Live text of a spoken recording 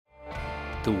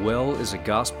The Well is a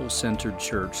gospel-centered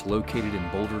church located in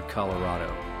Boulder,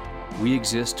 Colorado. We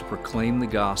exist to proclaim the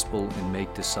gospel and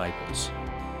make disciples.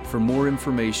 For more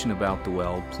information about The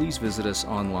Well, please visit us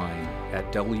online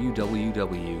at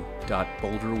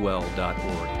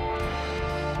www.boulderwell.org.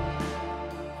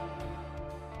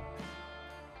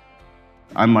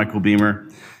 I'm Michael Beamer,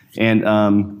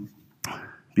 and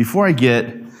before I get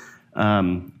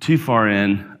too far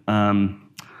in,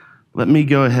 let me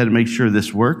go ahead and make sure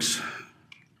this works.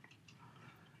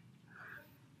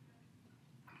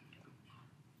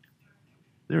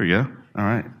 There we go. All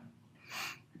right.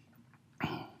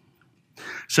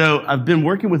 So I've been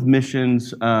working with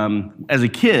missions. As a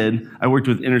kid, I worked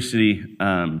with inner city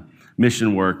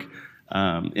mission work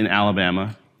in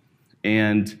Alabama,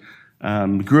 and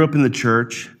grew up in the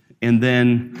church, and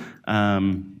then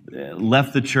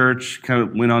left the church, kind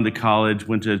of went on to college,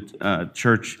 went to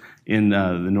church in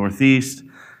the Northeast,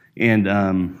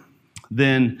 and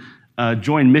then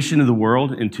joined Mission to the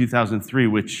World in 2003,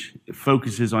 which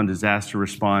focuses on disaster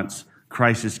response,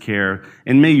 crisis care,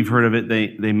 and maybe you've heard of it.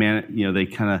 They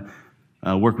kind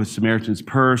of work with Samaritan's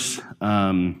Purse,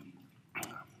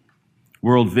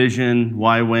 World Vision,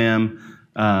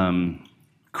 YWAM,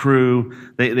 Crew.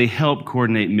 They help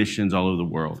coordinate missions all over the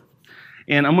world.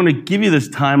 And I'm going to give you this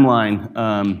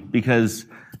timeline because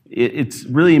it's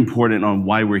really important on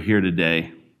why we're here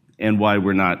today and why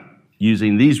we're not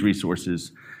using these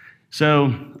resources.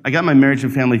 So I got my marriage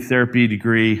and family therapy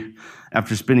degree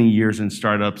after spending years in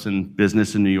startups and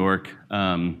business in New York.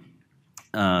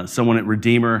 Someone at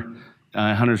Redeemer,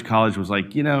 Hunter's College, was like,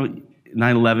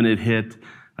 9/11 had hit. I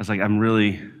was like, I'm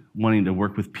really wanting to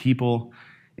work with people,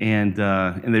 and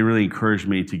they really encouraged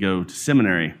me to go to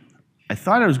seminary. I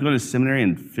thought I was going to seminary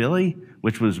in Philly,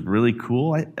 which was really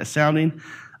cool sounding,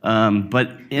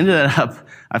 but ended up,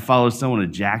 I followed someone to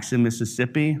Jackson,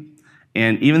 Mississippi.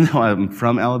 And even though I'm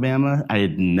from Alabama, I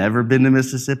had never been to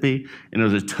Mississippi, and it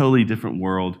was a totally different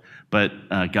world, but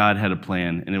God had a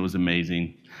plan, and it was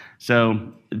amazing.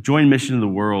 So joined Mission to the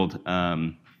World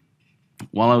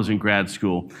while I was in grad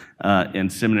school and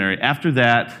seminary. After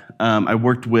that, I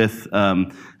worked with,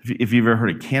 if you've ever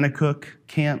heard of Kanakuk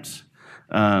camps,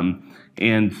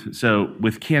 and so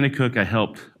with Kanakuk, I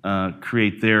helped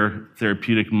create their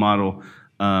therapeutic model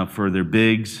for their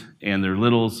bigs and their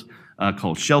littles,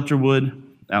 called Shelterwood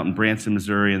out in Branson,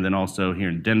 Missouri, and then also here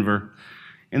in Denver.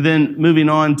 And then moving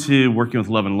on to working with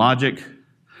Love and Logic,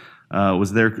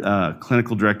 was their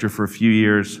clinical director for a few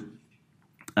years,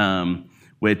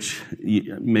 which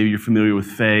maybe you're familiar with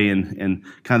Faye and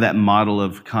kind of that model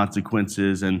of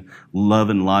consequences and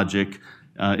love and logic.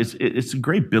 It's a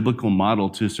great biblical model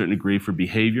to a certain degree for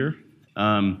behavior.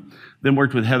 Then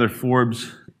worked with Heather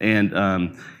Forbes and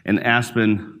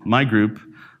Aspen, my group,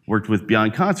 worked with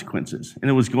Beyond Consequences. And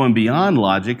it was going beyond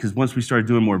logic, because once we started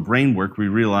doing more brain work, we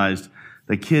realized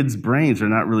that kids' brains are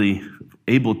not really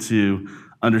able to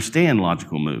understand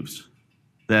logical moves,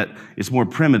 that it's more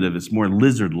primitive, it's more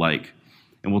lizard-like,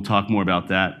 and we'll talk more about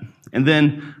that. And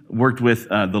then worked with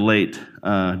the late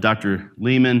Dr.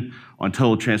 Lehman on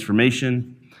total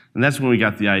transformation, and that's when we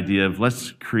got the idea of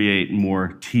let's create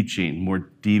more teaching, more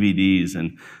DVDs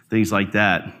and things like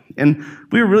that. And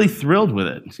we were really thrilled with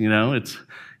it.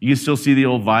 You can still see the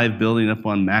old Vive building up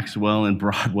on Maxwell and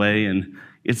Broadway, and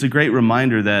it's a great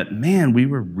reminder that, man, we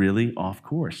were really off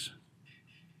course.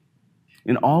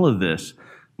 In all of this,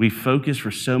 we focused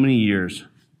for so many years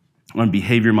on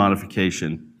behavior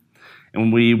modification. And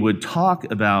when we would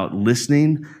talk about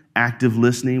listening, active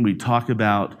listening, we talk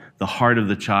about the heart of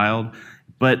the child,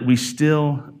 but we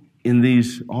still, in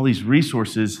all these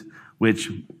resources,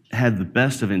 which had the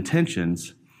best of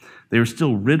intentions, they were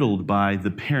still riddled by the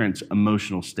parent's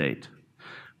emotional state,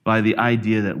 by the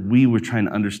idea that we were trying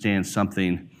to understand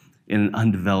something in an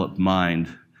undeveloped mind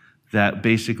that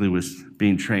basically was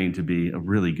being trained to be a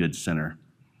really good sinner.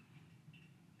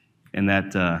 And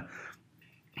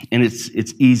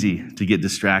it's easy to get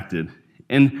distracted.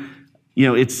 And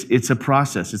it's a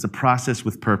process. It's a process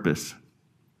with purpose.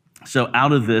 So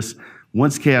out of this,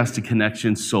 once Chaos to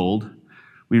Connection sold,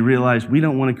 we realized we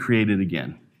don't want to create it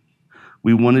again.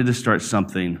 We wanted to start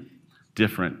something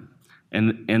different,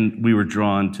 and we were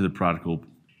drawn to the prodigal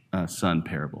son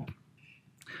parable.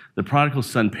 The prodigal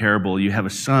son parable, you have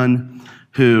a son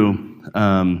who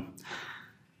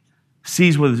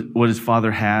sees what his father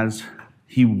has.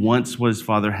 He wants what his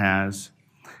father has,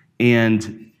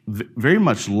 and very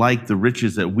much like the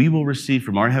riches that we will receive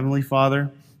from our Heavenly Father,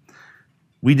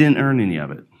 we didn't earn any of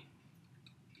it.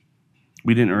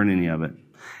 We didn't earn any of it.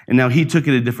 And now he took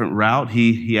it a different route.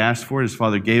 He asked for it, his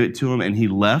father gave it to him, and he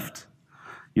left.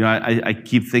 You know, I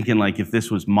keep thinking, like, if this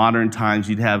was modern times,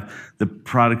 you'd have the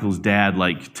prodigal's dad,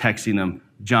 like, texting him,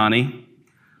 Johnny,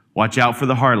 watch out for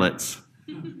the harlots.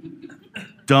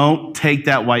 Don't take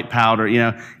that white powder. You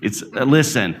know, it's,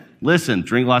 listen,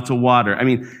 drink lots of water. I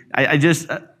mean, I just,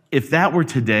 if that were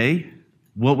today,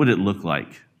 what would it look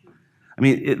like? I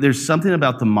mean, there's something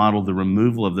about the model, the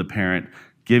removal of the parent,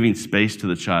 giving space to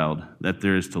the child that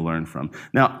there is to learn from.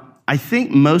 Now, I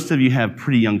think most of you have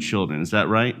pretty young children. Is that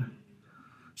right?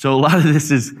 So a lot of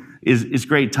this is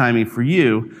great timing for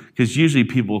you, because usually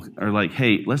people are like,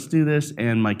 hey, let's do this,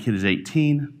 and my kid is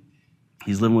 18.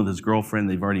 He's living with his girlfriend.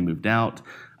 They've already moved out.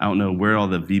 I don't know where all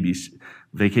the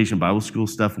Vacation Bible School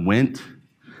stuff went.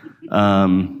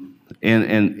 And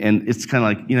it's kind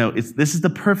of like, you know, this is the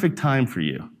perfect time for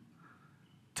you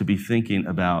to be thinking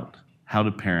about how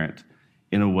to parent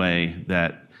in a way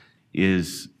that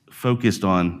is focused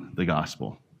on the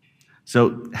gospel.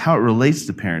 So how it relates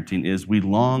to parenting is we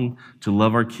long to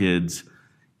love our kids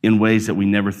in ways that we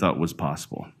never thought was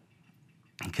possible.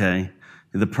 Okay?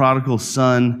 The prodigal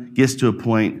son gets to a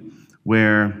point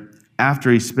where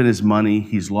after he spent his money,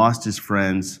 he's lost his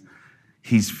friends,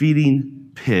 he's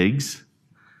feeding pigs,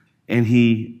 and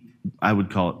I would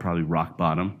call it probably rock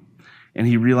bottom, and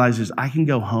he realizes, I can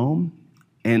go home,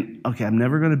 and okay, I'm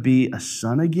never going to be a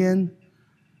son again,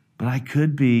 but I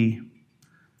could be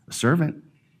a servant.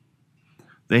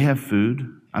 They have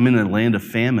food. I'm in a land of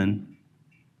famine.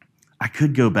 I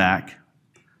could go back,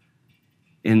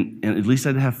 and at least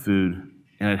I'd have food,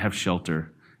 and I'd have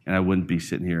shelter, and I wouldn't be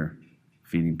sitting here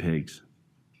feeding pigs.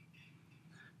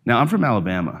 Now, I'm from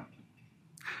Alabama.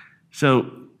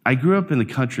 So I grew up in the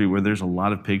country where there's a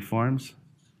lot of pig farms.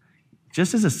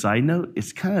 Just as a side note,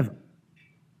 it's kind of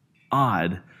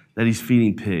odd that he's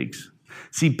feeding pigs.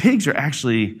 See, pigs are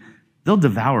actually, they'll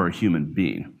devour a human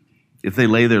being if they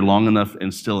lay there long enough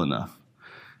and still enough.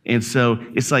 And so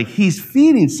it's like he's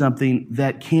feeding something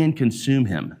that can consume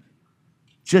him.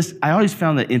 I always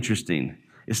found that interesting.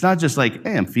 It's not just like,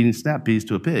 hey, I'm feeding snap peas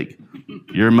to a pig.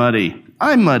 You're muddy.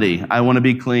 I'm muddy. I want to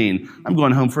be clean. I'm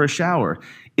going home for a shower.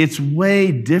 It's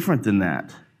way different than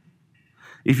that.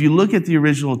 If you look at the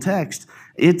original text,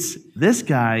 it's this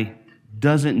guy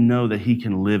doesn't know that he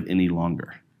can live any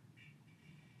longer.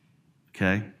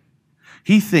 Okay?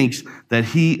 He thinks that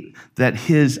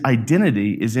his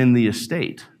identity is in the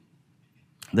estate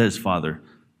that his father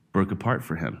broke apart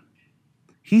for him.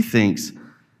 He thinks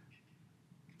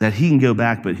that he can go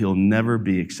back, but he'll never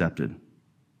be accepted.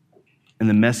 And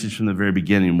the message from the very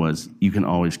beginning was, you can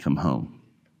always come home.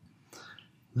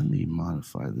 Let me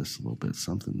modify this a little bit.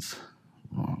 Something's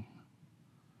wrong.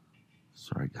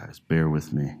 Sorry, guys. Bear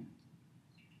with me.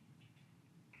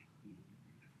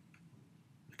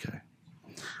 Okay.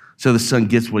 So the son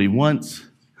gets what he wants.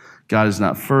 God is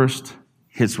not first.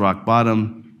 Hits rock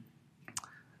bottom.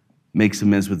 Makes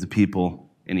amends with the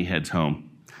people, and he heads home.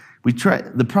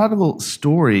 The prodigal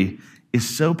story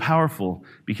is so powerful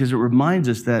because it reminds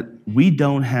us that we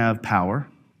don't have power,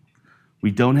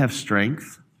 we don't have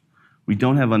strength, we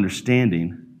don't have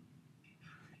understanding,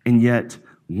 and yet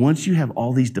once you have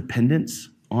all these dependents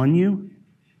on you,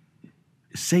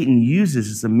 Satan uses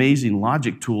this amazing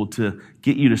logic tool to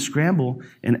get you to scramble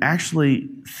and actually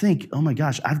think, oh my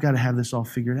gosh, I've got to have this all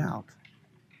figured out.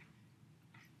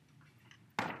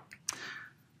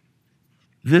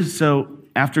 So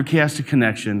after Chaos to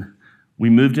Connection, we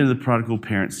moved into the Prodigal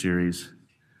Parent series,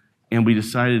 and we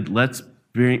decided let's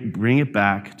bring it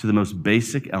back to the most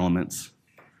basic elements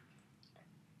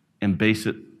and base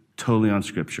it totally on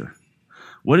Scripture.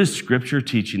 What is Scripture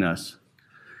teaching us?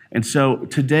 And so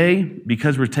today,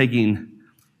 because we're taking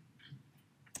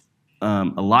a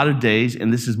lot of days,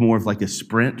 and this is more of like a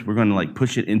sprint, we're going to like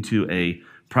push it into a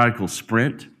prodigal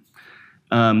sprint.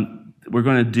 We're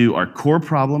going to do our core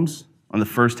problems on the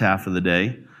first half of the day,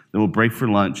 then we'll break for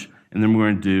lunch, and then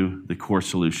we're going to do the core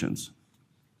solutions.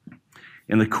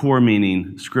 And the core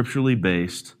meaning scripturally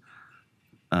based,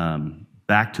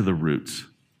 back to the roots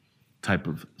type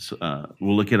of,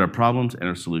 we'll look at our problems and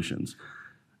our solutions.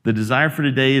 The desire for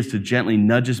today is to gently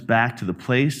nudge us back to the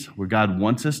place where God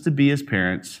wants us to be as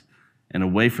parents and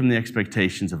away from the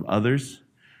expectations of others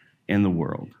and the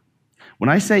world. When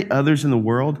I say others in the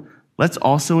world, let's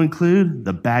also include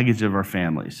the baggage of our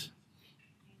families.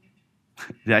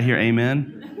 Did I hear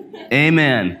amen?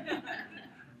 Amen.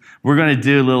 We're going to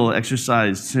do a little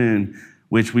exercise soon,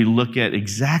 which we look at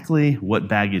exactly what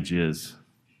baggage is.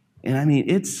 And I mean,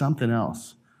 it's something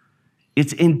else.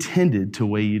 It's intended to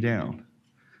weigh you down.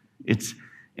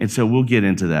 And so we'll get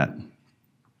into that.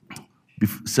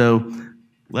 So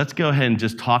let's go ahead and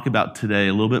just talk about today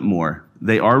a little bit more.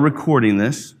 They are recording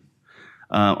this.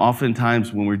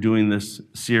 Oftentimes when we're doing this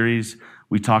series,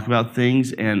 We talk about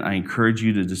things, and I encourage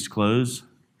you to disclose,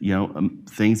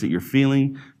 things that you're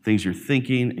feeling, things you're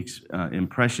thinking,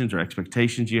 impressions or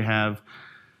expectations you have.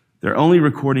 They're only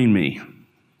recording me,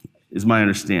 is my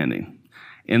understanding.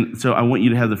 And so I want you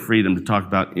to have the freedom to talk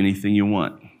about anything you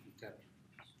want.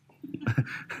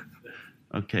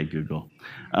 Okay, Google.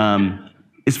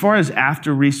 As far as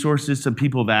after resources, some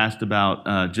people have asked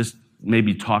about just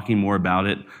maybe talking more about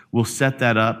it. We'll set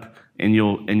that up, and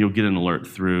you'll get an alert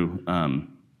through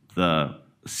the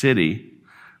city.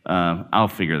 I'll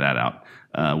figure that out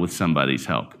with somebody's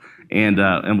help, and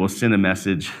we'll send a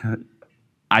message.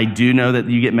 I do know that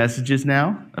you get messages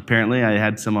now. Apparently, I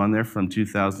had some on there from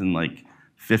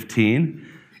 2015.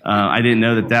 I didn't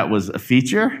know that was a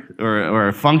feature or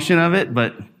a function of it,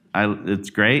 but it's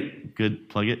great. Good,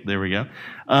 plug it. There we go.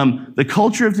 The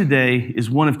culture of today is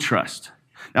one of trust.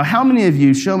 Now, how many of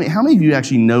you, show me, how many of you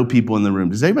actually know people in the room?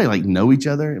 Does everybody know each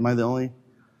other? Am I the only?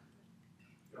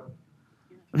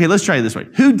 Okay, let's try it this way.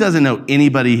 Who doesn't know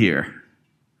anybody here?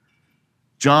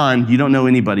 John, you don't know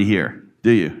anybody here,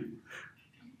 do you?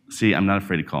 See, I'm not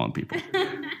afraid of calling people.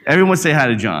 Everyone say hi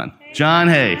to John. Hey, John,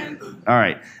 hey. All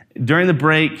right. During the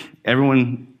break,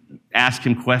 everyone ask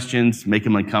him questions, make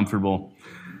him uncomfortable.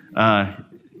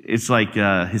 It's like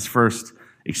his first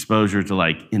exposure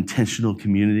to intentional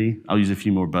community. I'll use a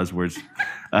few more buzzwords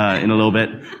in a little bit.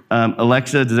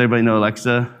 Alexa, does everybody know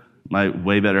Alexa? My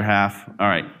way better half. All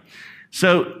right.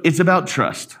 So it's about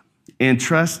trust. And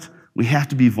trust, we have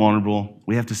to be vulnerable.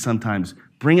 We have to sometimes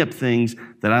bring up things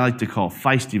that I like to call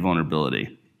feisty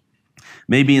vulnerability.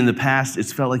 Maybe in the past,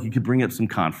 it's felt like you could bring up some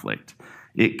conflict.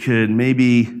 It could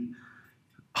maybe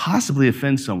possibly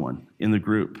offend someone in the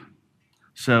group.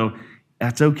 So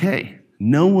that's okay.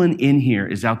 No one in here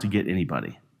is out to get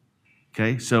anybody.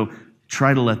 Okay? So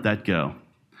try to let that go.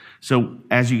 So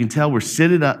as you can tell, we're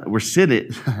seated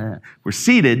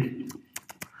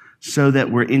so that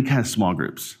we're in kind of small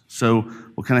groups. So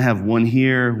we'll kind of have one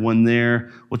here, one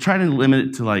there. We'll try to limit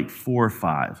it to 4 or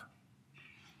 5.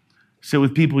 So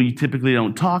with people you typically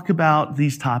don't talk about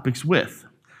these topics with.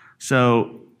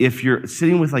 So if you're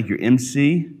sitting with your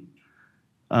MC,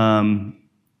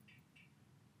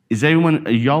 is everyone,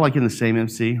 are y'all in the same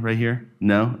MC right here?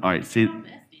 No? All right, see,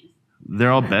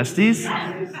 they're all besties?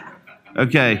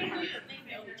 Okay.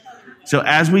 So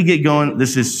as we get going,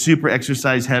 this is super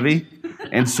exercise heavy.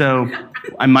 And so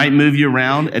I might move you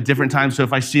around at different times. So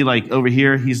if I see over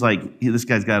here, he's this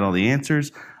guy's got all the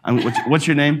answers. What's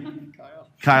your name?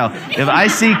 Kyle. If I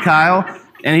see Kyle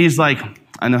and he's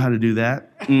I know how to do that.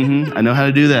 I know how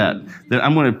to do that. Then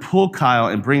I'm going to pull Kyle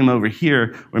and bring him over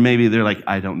here where maybe they're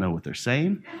I don't know what they're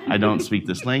saying. I don't speak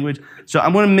this language. So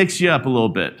I'm going to mix you up a little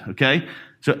bit, okay?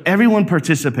 So everyone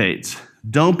participates.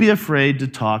 Don't be afraid to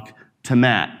talk to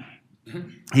Matt.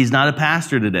 He's not a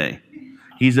pastor today.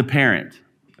 He's a parent,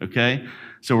 okay?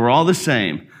 So we're all the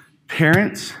same.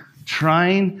 Parents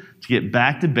trying to get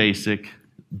back to basic,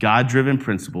 God-driven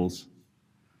principles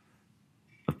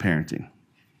of parenting.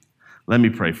 Let me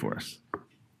pray for us.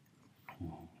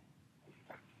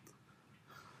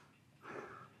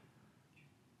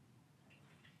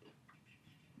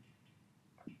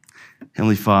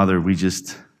 Heavenly Father, we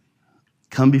just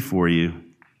come before you,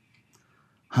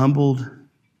 humbled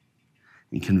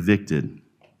and convicted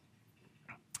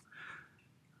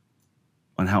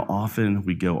on how often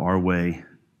we go our way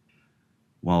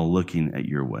while looking at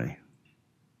your way.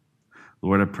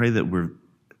 Lord, I pray that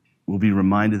we'll be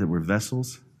reminded that we're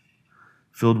vessels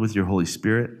filled with your Holy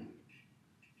Spirit.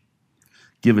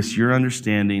 Give us your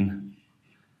understanding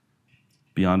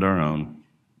beyond our own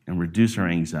and reduce our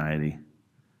anxiety.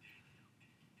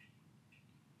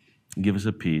 And give us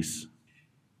a peace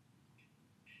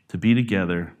to be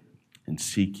together and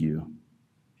seek you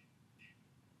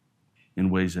in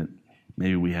ways that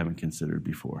maybe we haven't considered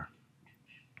before.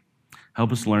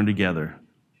 Help us learn together,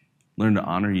 learn to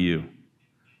honor you,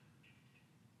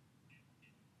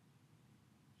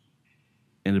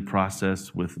 and to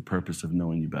process with the purpose of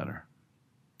knowing you better.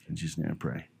 In Jesus' name I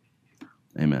pray.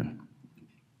 Amen.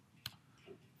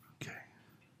 Okay.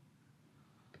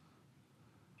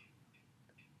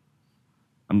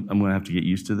 I'm going to have to get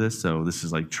used to this, so this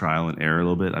is trial and error a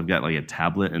little bit. I've got a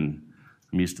tablet, and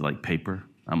I'm used to paper.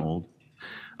 I'm old.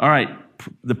 All right,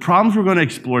 the problems we're going to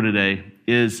explore today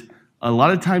is a lot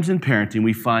of times in parenting,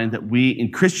 we find that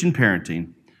in Christian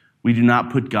parenting, we do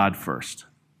not put God first.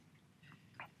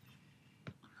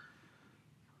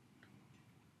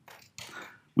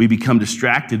 We become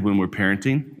distracted when we're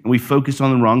parenting, and we focus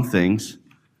on the wrong things.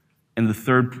 And the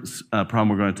third problem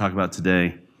we're going to talk about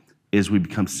today is we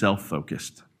become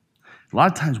self-focused. A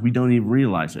lot of times we don't even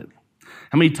realize it.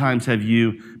 How many times have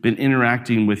you been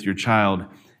interacting with your child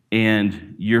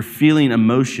and you're feeling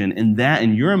emotion,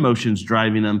 and your emotions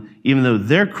driving them, even though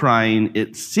they're crying,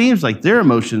 it seems like their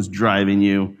emotions driving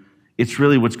you. It's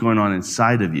really what's going on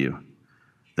inside of you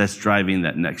that's driving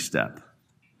that next step.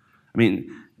 I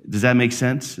mean, does that make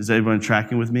sense? Is everyone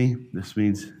tracking with me? This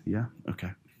means, yeah?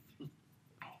 Okay.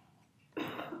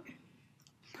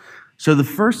 So the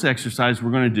first exercise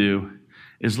we're going to do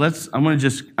is I'm going to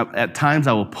just, at times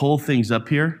I will pull things up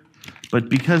here, but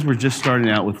because we're just starting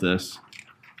out with this,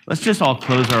 let's just all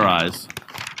close our eyes.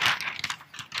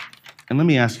 And let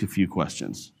me ask you a few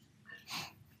questions.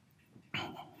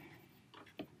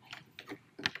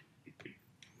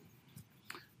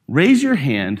 Raise your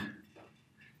hand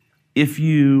if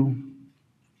you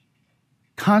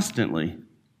constantly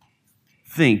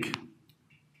think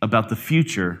about the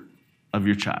future of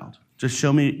your child. Just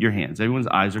show me your hands. Everyone's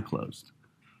eyes are closed.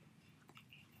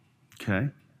 Okay.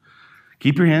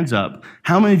 Keep your hands up.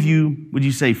 How many of you would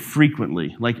you say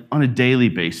frequently, like on a daily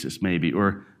basis maybe,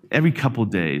 or every couple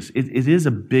days? It is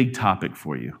a big topic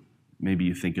for you. Maybe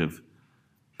you think of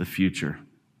the future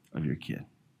of your kid.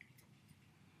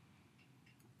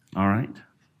 All right.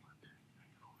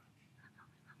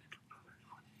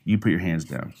 You put your hands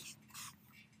down.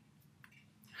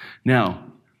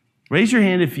 Now, raise your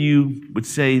hand if you would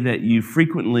say that you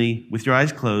frequently, with your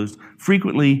eyes closed,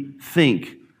 frequently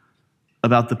think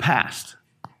about the past.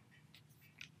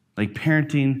 Like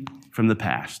parenting from the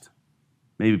past.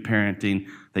 Maybe parenting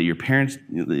that your parents,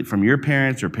 from your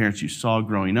parents or parents you saw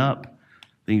growing up,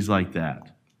 things like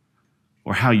that.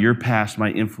 Or how your past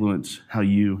might influence how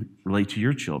you relate to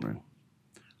your children.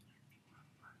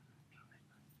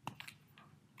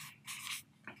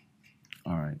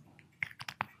 All right.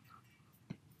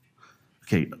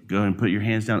 Okay, go ahead and put your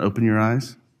hands down, open your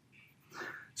eyes.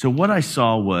 So what I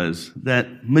saw was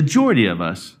that majority of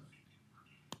us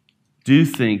do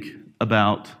think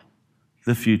about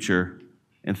the future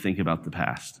and think about the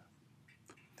past.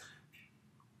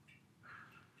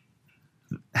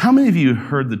 How many of you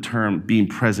heard the term being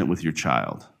present with your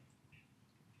child?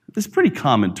 It's a pretty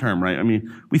common term, right? I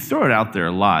mean, we throw it out there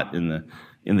a lot in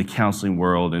the counseling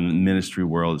world and the ministry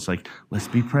world. It's like, let's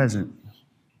be present.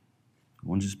 I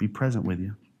want to just be present with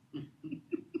you.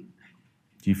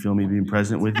 Do you feel me being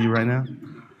present with you right now?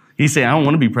 He's saying, I don't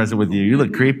want to be present with you. You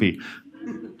look creepy.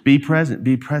 Be present,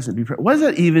 be present, be present. What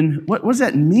does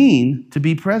that mean to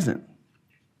be present?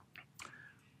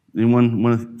 Anyone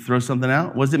want to throw something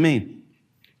out? What does it mean?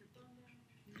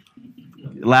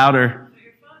 Louder.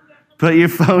 Put your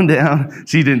phone down.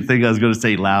 She didn't think I was going to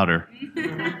say louder.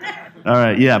 All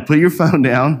right, yeah, put your phone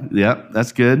down. Yep,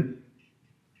 that's good.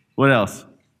 What else?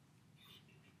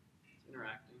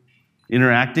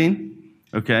 Interacting.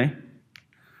 Okay.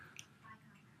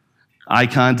 Eye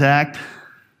contact.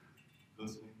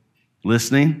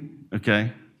 Listening.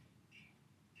 Okay.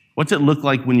 What's it look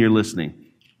like when you're listening?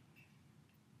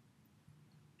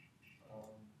 I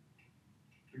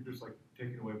think there's like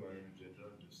taking away my own agenda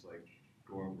and just like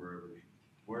going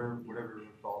whatever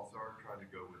your thoughts are, trying to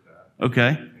go with that.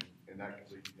 Okay. And that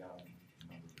can lead you down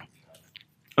a number of paths.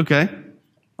 Okay.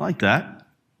 I like that.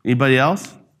 Anybody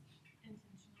else?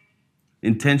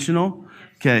 Intentional?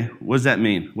 Okay. What does that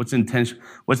mean? What's intention?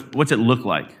 What's it look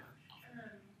like?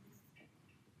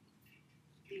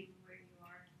 Being where you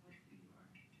are, with who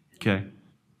you are. Okay.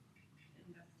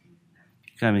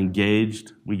 Kind of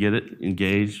engaged. We get it?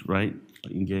 Engaged, right?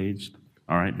 Engaged.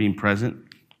 All right. Being present.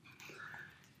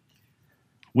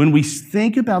 When we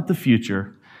think about the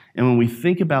future and when we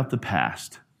think about the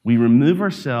past, we remove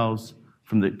ourselves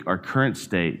from our current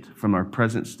state, from our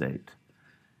present state.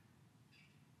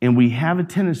 And we have a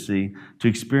tendency to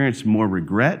experience more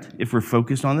regret if we're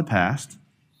focused on the past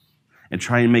and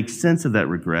try and make sense of that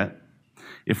regret.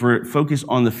 If we're focused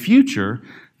on the future,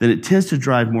 then it tends to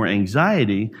drive more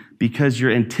anxiety because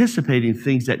you're anticipating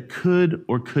things that could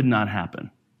or could not happen.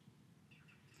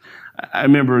 I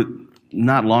remember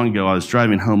not long ago, I was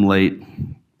driving home late,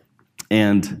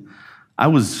 and I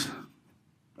was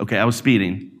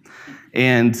speeding,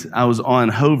 and I was on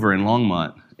Hover in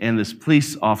Longmont, and this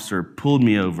police officer pulled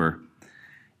me over.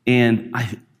 And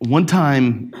one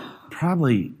time,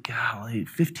 probably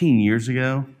 15 years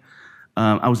ago,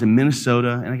 I was in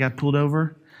Minnesota, and I got pulled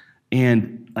over,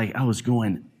 and I was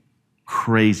going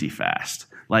crazy fast.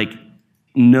 Like,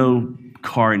 no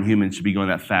car and human should be going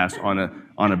that fast on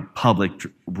a public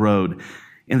road.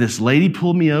 And this lady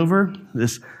pulled me over,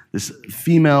 this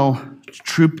female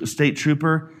state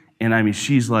trooper, and I mean,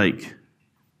 she's like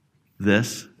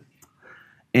this.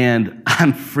 And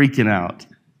I'm freaking out.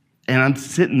 And I'm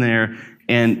sitting there,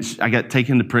 and I got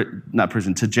taken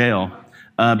to jail,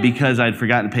 because I'd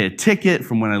forgotten to pay a ticket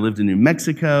from when I lived in New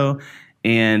Mexico.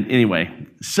 And anyway,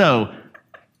 so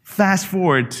fast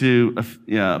forward to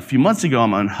a few months ago,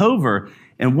 I'm on Hover,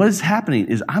 and what is happening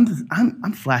is I'm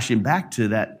flashing back to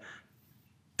that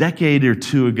decade or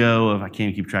two ago I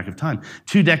can't keep track of time,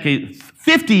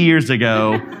 50 years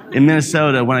ago in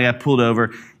Minnesota when I got pulled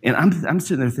over, and I'm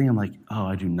sitting there thinking, I'm like, oh,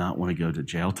 I do not want to go to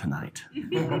jail tonight.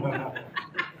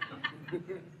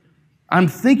 I'm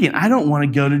thinking, I don't want to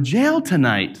go to jail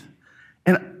tonight.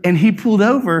 And he pulled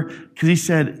over because he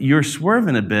said, you're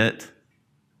swerving a bit.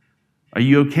 Are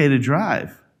you okay to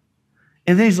drive?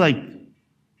 And then he's like,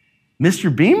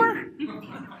 Mr. Beamer?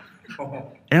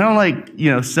 And I'm like,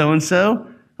 so-and-so.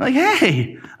 I'm like,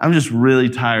 hey, I'm just really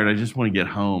tired. I just want to get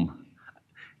home.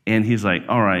 And he's like,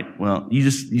 all right, well,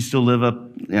 you still live up?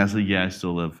 And I said, yeah, I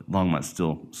still live. Longmont's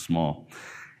still small.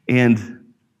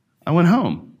 And I went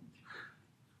home.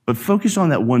 But focus on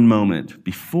that one moment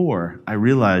before I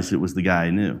realized it was the guy I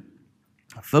knew.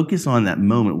 Focus on that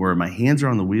moment where my hands are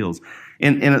on the wheels.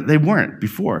 And they weren't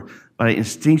before, but I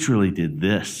instinctually did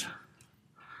this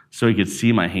so he could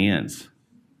see my hands.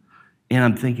 And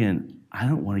I'm thinking, I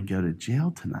don't want to go to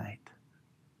jail tonight.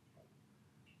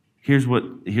 Here's what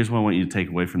I want you to take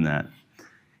away from that,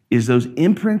 is those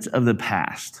imprints of the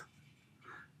past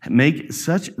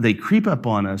they creep up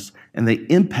on us and they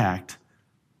impact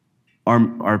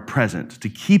our present to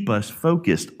keep us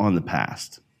focused on the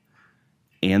past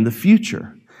and the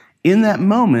future. In that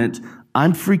moment,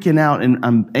 I'm freaking out and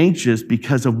I'm anxious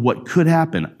because of what could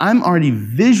happen. I'm already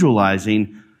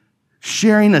visualizing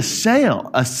sharing a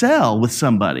cell with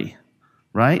somebody,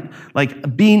 right?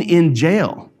 Like being in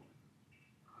jail.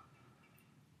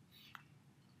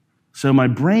 So my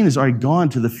brain has already gone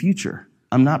to the future.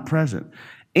 I'm not present.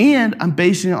 And I'm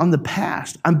basing it on the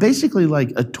past. I'm basically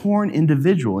like a torn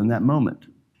individual in that moment,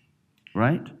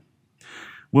 right?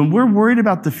 When we're worried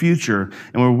about the future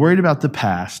and we're worried about the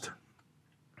past,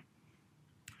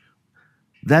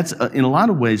 that's, in a lot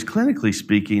of ways, clinically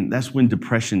speaking, that's when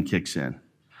depression kicks in.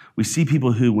 We see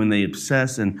people who, when they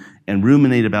obsess and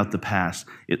ruminate about the past,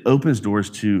 it opens doors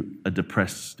to a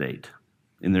depressed state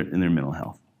in their mental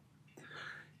health.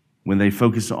 When they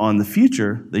focus on the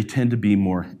future, they tend to be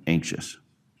more anxious.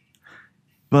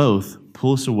 Both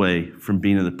pull us away from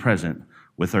being in the present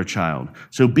with our child.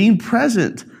 So being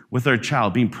present with our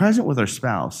child, being present with our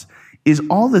spouse, is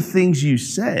all the things you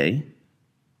say,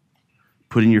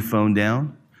 putting your phone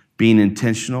down, being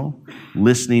intentional,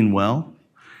 listening well.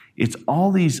 It's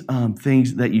all these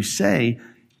things that you say,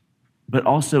 but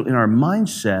also in our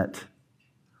mindset,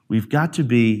 we've got to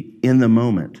be in the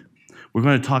moment. We're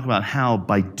going to talk about how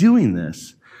by doing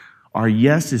this, our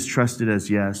yes is trusted as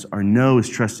yes, our no is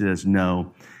trusted as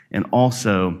no, and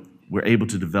also we're able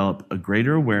to develop a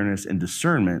greater awareness and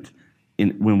discernment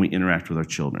when we interact with our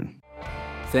children.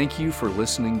 Thank you for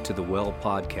listening to the Well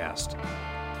Podcast.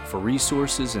 For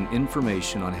resources and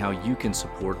information on how you can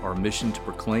support our mission to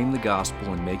proclaim the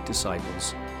gospel and make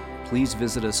disciples, please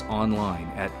visit us online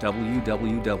at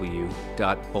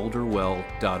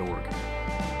www.boulderwell.org.